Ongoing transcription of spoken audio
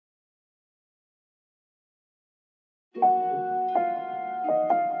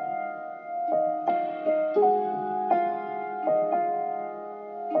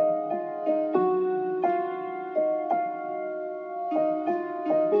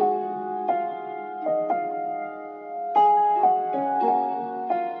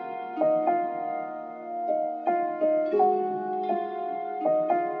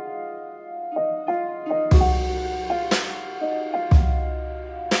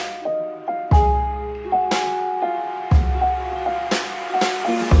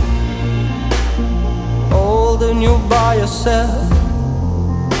And you're by yourself,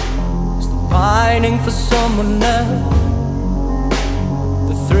 still pining for someone else.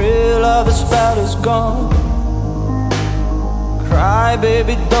 The thrill of the spell is gone. Cry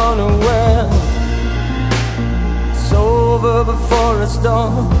baby, don't know when. It's over before it's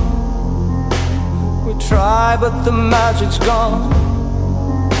done. We try but the magic's gone.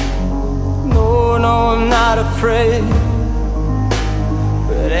 No, no, I'm not afraid,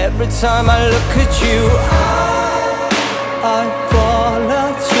 but every time I look at you, I fall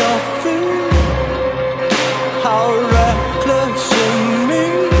at your feet. How reckless in me,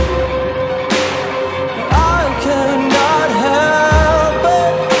 I cannot help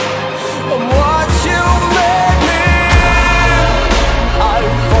it. I'm what you made me. I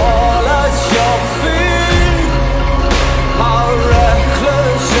fall at your feet. How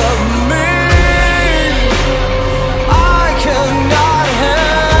reckless of me, I cannot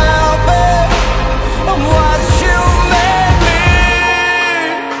help it. I'm what you made.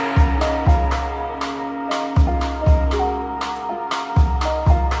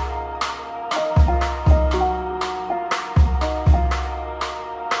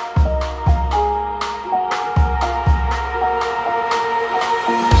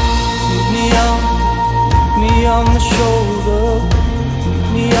 On the shoulder,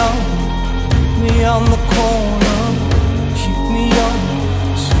 me on the corner. Keep me on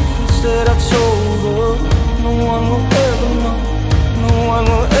secrets that I told her. No one will ever know, no one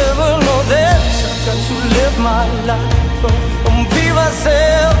will ever know this. I've got to live my life and be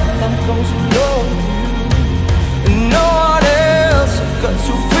myself. I'm going to love you and no one else. I've got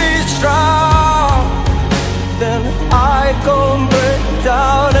to be strong. Then I go and break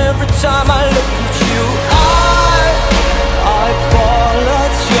down every time I look at you.